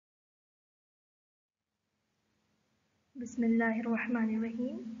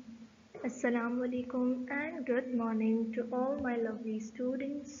Bismillahirrahmanirrahim. Assalamu alaikum and good morning to all my lovely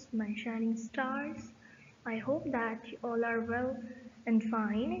students, my shining stars. I hope that you all are well and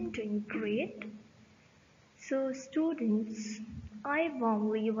fine and doing great. So, students, I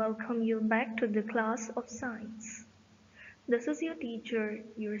warmly welcome you back to the class of science. This is your teacher,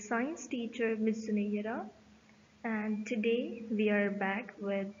 your science teacher, Ms. Sunayera, and today we are back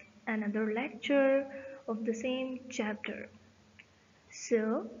with another lecture of the same chapter.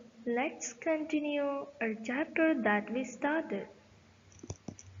 So, let's continue our chapter that we started.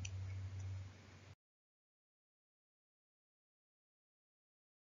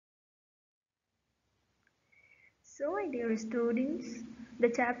 So, my dear students, the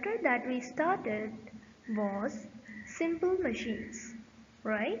chapter that we started was Simple Machines,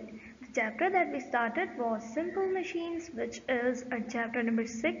 right? The chapter that we started was Simple Machines, which is our chapter number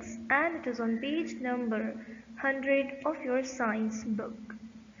 6, and it is on page number 100 of your science book.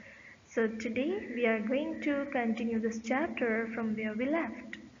 So today we are going to continue this chapter from where we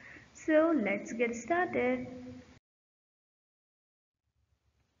left. So let's get started.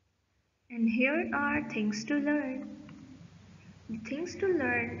 And here are things to learn. The things to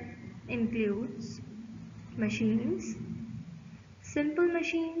learn includes machines, simple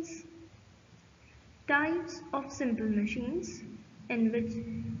machines, types of simple machines, in which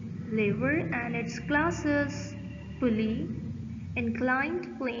lever and its classes, pulley,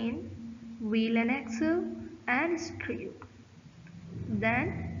 inclined plane, wheel and axle, and screw.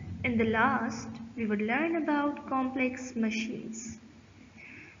 Then, in the last, we would learn about complex machines.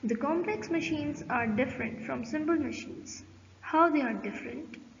 The complex machines are different from simple machines. How they are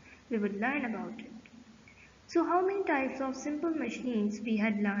different, we would learn about it. So how many types of simple machines we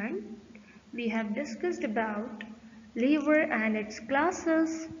had learned? We have discussed about lever and its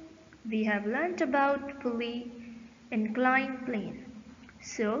classes. We have learnt about pulley, inclined plane.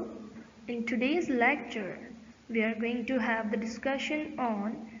 So, in today's lecture, we are going to have the discussion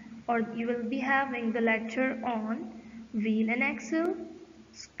on, or you will be having the lecture on wheel and axle,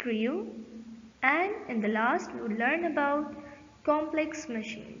 screw, and in the last we will learn about complex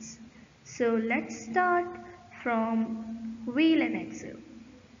machines. So let's start from wheel and axle.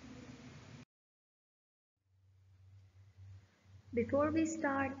 Before we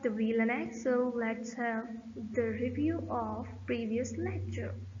start the wheel and axle, let's have the review of previous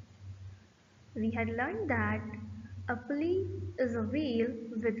lecture. We had learned that a pulley is a wheel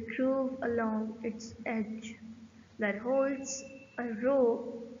with groove along its edge that holds a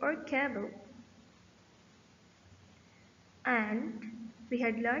rope or cable. And we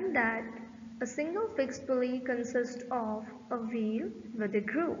had learned that a single fixed pulley consists of a wheel with a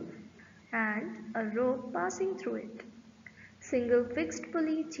groove and a rope passing through it. Single fixed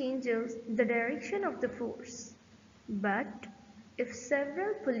pulley changes the direction of the force. But if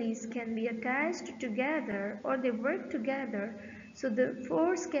several pulleys can be attached together or they work together, so the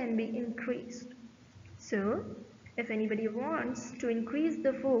force can be increased. So, if anybody wants to increase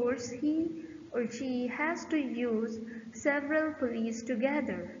the force, he or she has to use several pulleys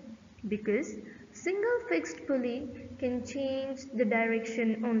together because single fixed pulley can change the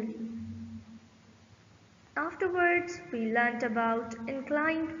direction only. Afterwards, we learnt about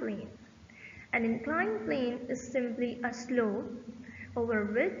inclined plane. An inclined plane is simply a slope over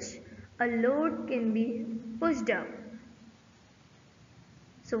which a load can be pushed out.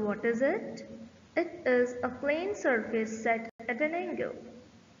 So what is it? It is a plane surface set at an angle.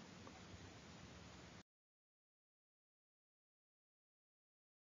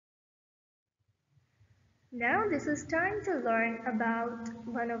 Now this is time to learn about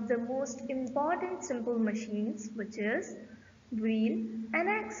one of the most important simple machines, which is wheel and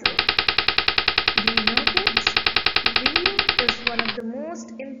axle. Do you know kids? Wheel is one of the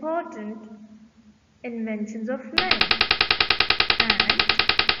most important inventions of man.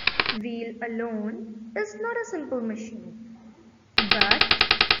 And wheel alone is not a simple machine, but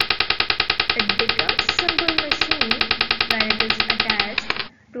it becomes a simple machine when it is attached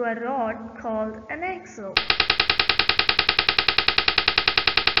to a rod called an axle.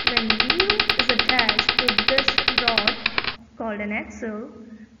 When wheel is attached to this rod called an axle,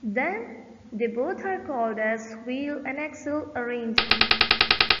 then they both are called as wheel and axle arrangement.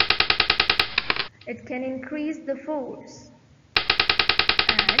 It can increase the force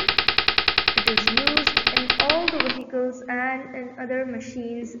and it is used in all the vehicles and in other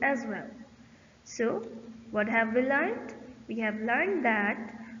machines as well. So, what have we learned? We have learned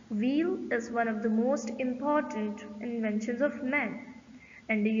that wheel is one of the most important inventions of man.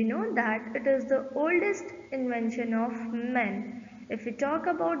 And do you know that it is the oldest invention of man If we talk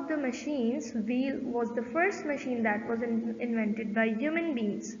about the machines, wheel was the first machine that was invented by human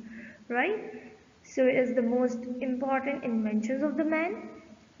beings, right? So it is the most important inventions of the man.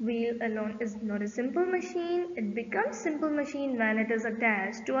 Wheel alone is not a simple machine. It becomes simple machine when it is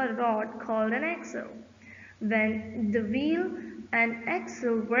attached to a rod called an axle. When the wheel and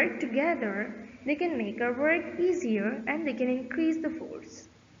axle work together, they can make our work easier and they can increase the force.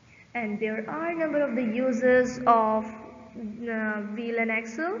 And there are a number of the uses of wheel and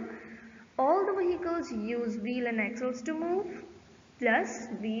axle. All the vehicles use wheel and axles to move. Plus,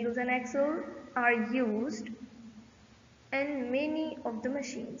 wheels and axle are used in many of the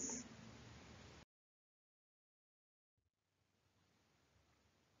machines.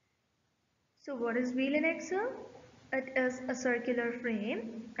 So what is wheel and axle? It is a circular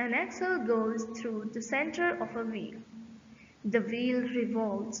frame. An axle goes through the center of a wheel. The wheel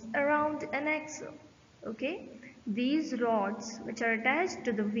revolves around an axle. Okay? These rods which are attached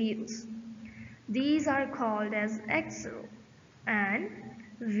to the wheels, these are called as axle, and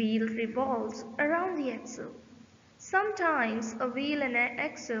wheel revolves around the axle. Sometimes a wheel and an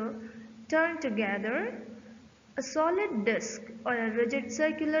axle turn together. A solid disc or a rigid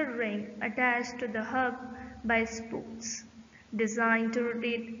circular ring attached to the hub by spokes, designed to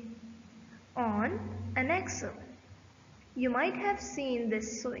rotate on an axle. You might have seen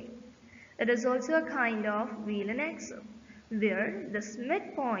this swing. It is also a kind of wheel and axle, where the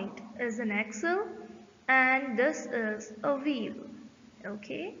midpoint is an axle and this is a wheel.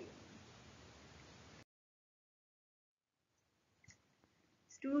 Okay?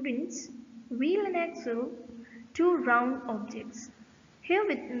 Students, wheel and axle, two round objects. Here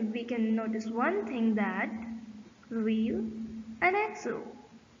we can notice one thing, that wheel and axle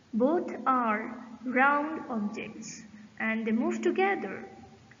both are round objects and they move together.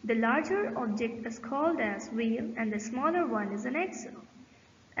 The larger object is called as wheel and the smaller one is an axle,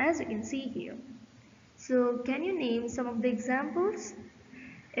 as you can see here. So can you name some of the examples?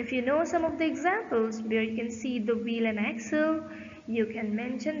 If you know some of the examples where you can see the wheel and axle, you can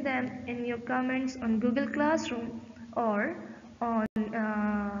mention them in your comments on Google Classroom or on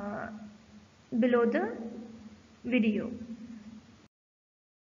below the video.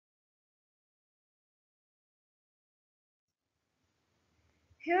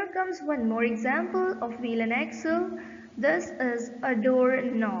 Here comes one more example of wheel and axle. This is a door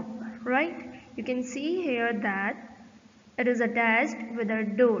knob, right? You can see here that it is attached with a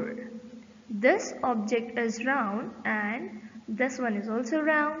door. This object is round and this one is also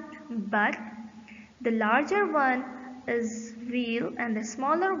round, but the larger one is wheel and the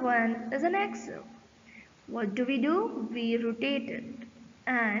smaller one is an axle. What do? We rotate it,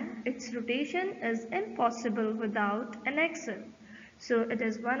 and its rotation is impossible without an axle. So it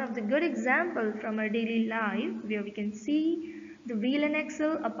is one of the good examples from our daily life where we can see the wheel and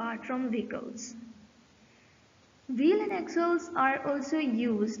axle apart from vehicles. Wheel and axles are also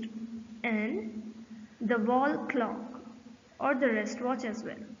used in the wall clock or the wristwatch as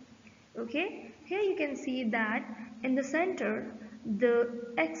well. Okay, here you can see that in the center the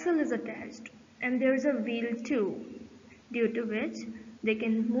axle is attached and there is a wheel too, due to which they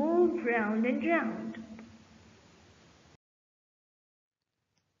can move round and round.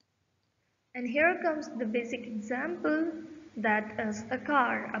 And here comes the basic example, that is a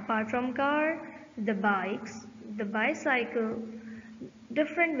car. Apart from car, the bikes, the bicycle,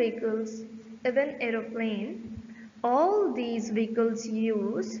 different vehicles, even aeroplane, all these vehicles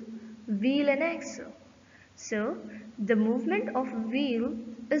use wheel and axle. So the movement of wheel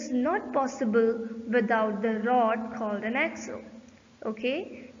is not possible without the rod called an axle.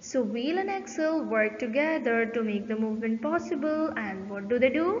 Okay, so wheel and axle work together to make the movement possible, and what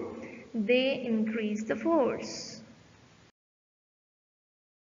do? They increase the force.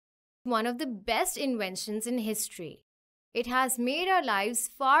 One of the best inventions in history. It has made our lives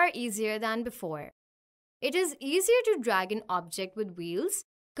far easier than before. It is easier to drag an object with wheels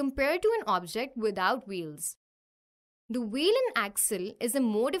compared to an object without wheels. The wheel and axle is a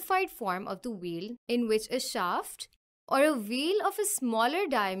modified form of the wheel in which a shaft or a wheel of a smaller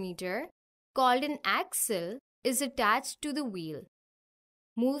diameter called an axle is attached to the wheel.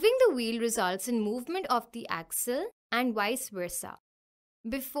 Moving the wheel results in movement of the axle and vice versa.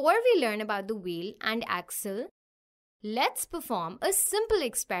 Before we learn about the wheel and axle, let's perform a simple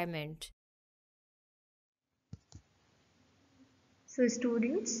experiment. So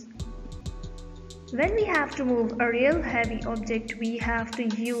students, when we have to move a real heavy object, we have to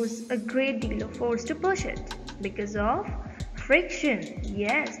use a great deal of force to push it because of friction.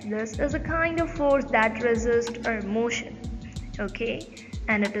 Yes, this is a kind of force that resists our motion. Okay,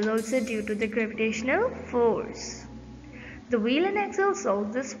 and it is also due to the gravitational force. The wheel and axle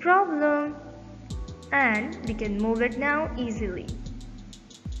solve this problem, and we can move it now easily.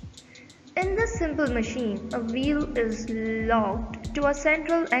 In this simple machine, a wheel is locked to a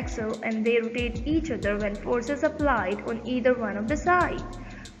central axle and they rotate each other when force is applied on either one of the sides.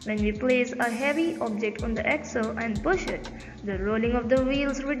 When we place a heavy object on the axle and push it, the rolling of the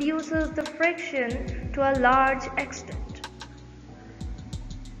wheels reduces the friction to a large extent.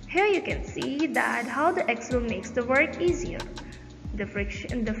 Here you can see that how the axle makes the work easier. The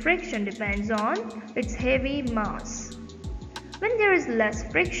friction depends on its heavy mass. When there is less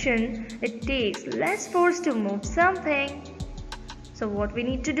friction, it takes less force to move something. So what we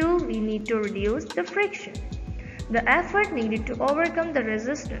need to do? We need to reduce the friction. The effort needed to overcome the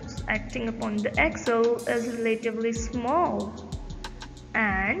resistance acting upon the axle is relatively small.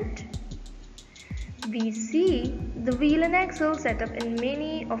 And we see the wheel and axle set up in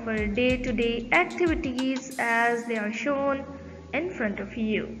many of our day-to-day activities as they are shown in front of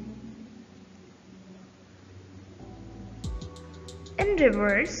you. In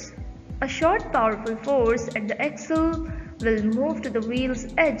reverse, a short powerful force at the axle will move to the wheel's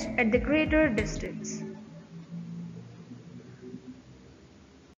edge at the greater distance.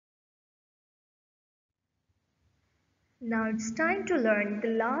 Now it's time to learn the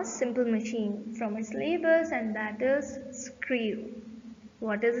last simple machine from its syllabus, and that is screw.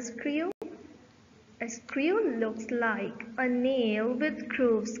 What is a screw? A screw looks like a nail with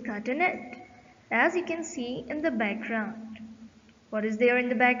grooves cut in it, as you can see in the background. What is there in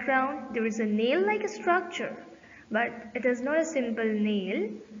the background? There is a nail-like structure, but it is not a simple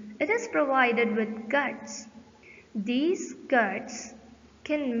nail. It is provided with guts. These guts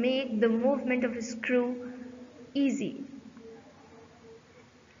can make the movement of a screw easy.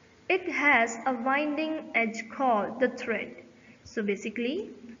 It has a winding edge called the thread. So basically,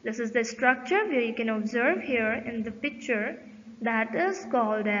 this is the structure where you can observe here in the picture that is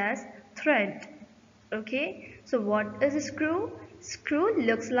called as thread. Okay, so what is a screw? Screw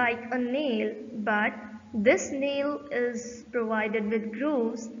looks like a nail, but this nail is provided with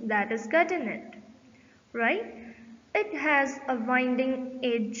grooves that is cut in it, right? It has a winding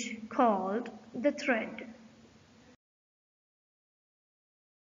edge called the thread.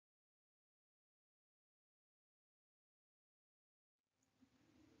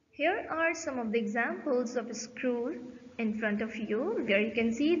 Here are some of the examples of a screw in front of you, where you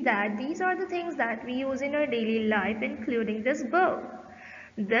can see that these are the things that we use in our daily life, including this bulb.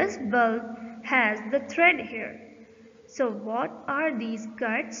 This bulb has the thread here. So what are these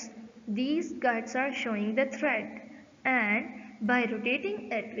guts? These guts are showing the thread, and by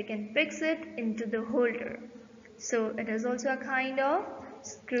rotating it we can fix it into the holder. So it is also a kind of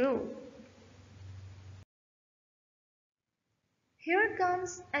screw. Here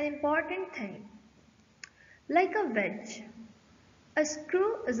comes an important thing. Like a wedge, a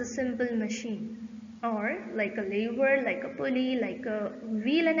screw is a simple machine, or like a lever, like a pulley, like a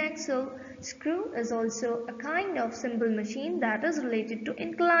wheel and axle. Screw is also a kind of simple machine that is related to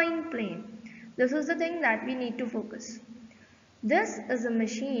inclined plane. This is the thing that we need to focus. This is a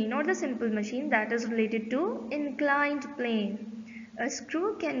machine or the simple machine that is related to inclined plane. A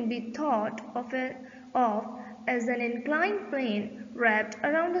screw can be thought of as an inclined plane wrapped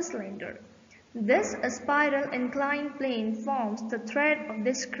around a cylinder. This spiral inclined plane forms the thread of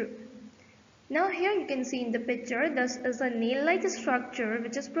the screw. Now here you can see in the picture, this is a nail-like structure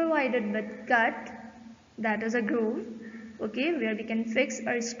which is provided with gut, that is a groove, okay, where we can fix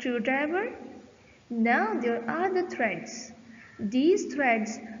our screwdriver. Now there are the threads. These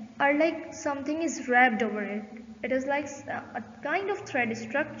threads are like something is wrapped over it. It is like a kind of thread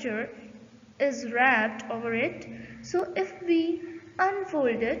structure is wrapped over it. So if we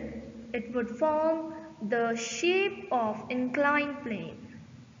unfold it, it would form the shape of inclined plane.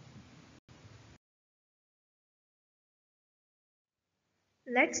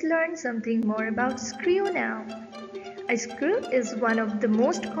 Let's learn something more about screw now. A screw is one of the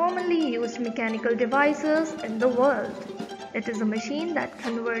most commonly used mechanical devices in the world. It is a machine that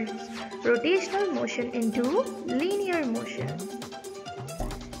converts rotational motion into linear motion.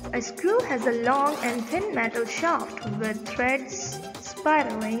 A screw has a long and thin metal shaft with threads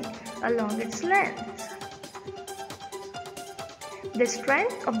spiraling along its length. The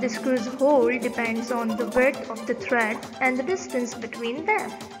strength of the screw's hole depends on the width of the thread and the distance between them.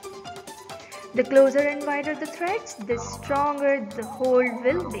 The closer and wider the threads, the stronger the hole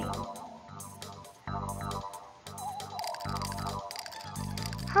will be.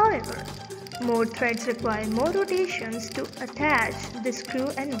 However, more threads require more rotations to attach the screw,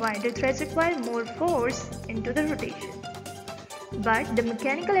 and wider threads require more force into the rotation. But the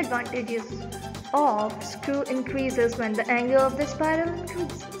mechanical advantages of screw increases when the angle of the spiral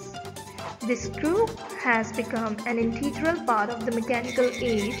increases. The screw has become an integral part of the mechanical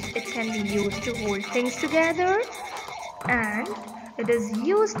aids. It can be used to hold things together, and it is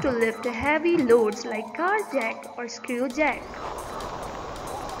used to lift heavy loads like car jack or screw jack.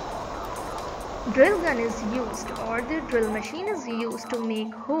 Drill gun is used, or the drill machine is used to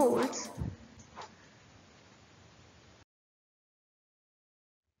make holes.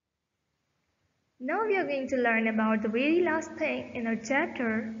 Now we are going to learn about the very last thing in our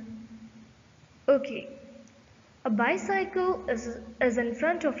chapter. Okay, a bicycle is in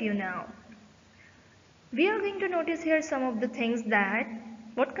front of you now. We are going to notice here some of the things that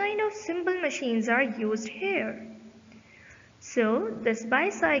what kind of simple machines are used here. So this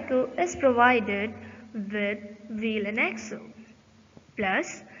bicycle is provided with wheel and axle.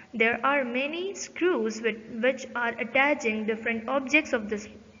 Plus there are many screws which are attaching different objects of this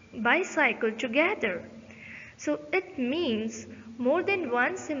bicycle together. So it means more than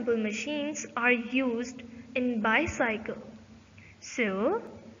one simple machines are used in bicycle. So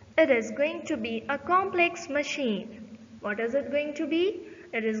it is going to be a complex machine. What is it going to be?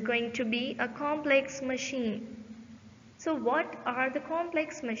 It is going to be a complex machine. So what are the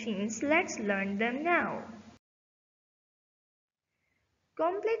complex machines? Let's learn them now.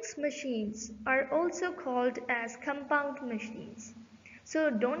 Complex machines are also called as compound machines.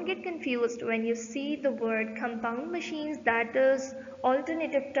 So don't get confused when you see the word compound machines, that is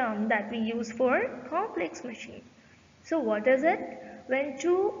alternative term that we use for complex machine. So what is it? When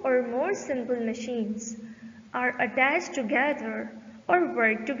two or more simple machines are attached together or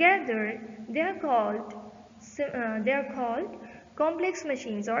work together, they are called complex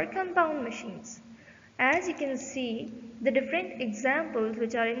machines or compound machines. As you can see, the different examples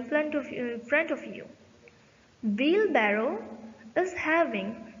which are in front of you. Wheelbarrow is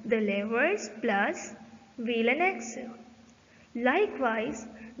having the levers plus wheel and axle. Likewise,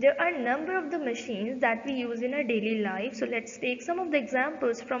 there are a number of the machines that we use in our daily life. So let's take some of the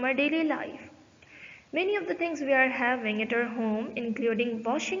examples from our daily life. Many of the things we are having at our home, including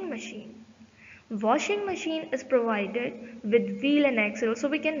washing machine. Washing machine is provided with wheel and axle so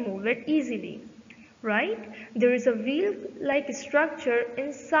we can move it easily. Right? There is a wheel-like structure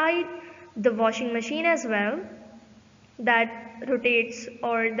inside the washing machine as well that rotates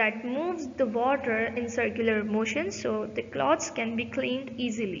or that moves the water in circular motion so the clothes can be cleaned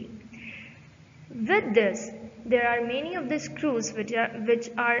easily. With this, there are many of the screws which are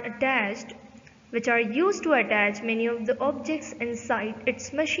used to attach many of the objects inside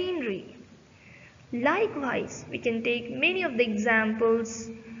its machinery. Likewise, we can take many of the examples.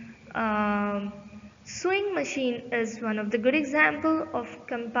 Sewing machine is one of the good example of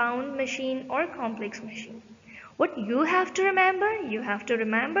compound machine or complex machine. What you have to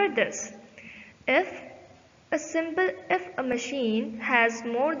remember this. If a machine has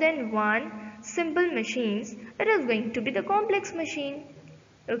more than one simple machines, it is going to be the complex machine.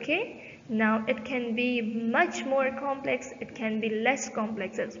 Okay? Now it can be much more complex, it can be less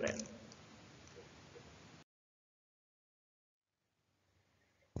complex as well.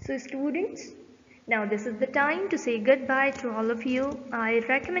 So students, now this is the time to say goodbye to all of you. I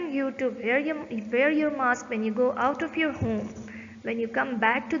recommend you to wear your mask when you go out of your home. When you come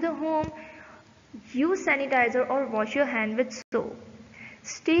back to the home, use sanitizer or wash your hand with soap.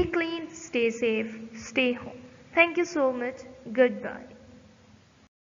 Stay clean, stay safe, stay home. Thank you so much. Goodbye.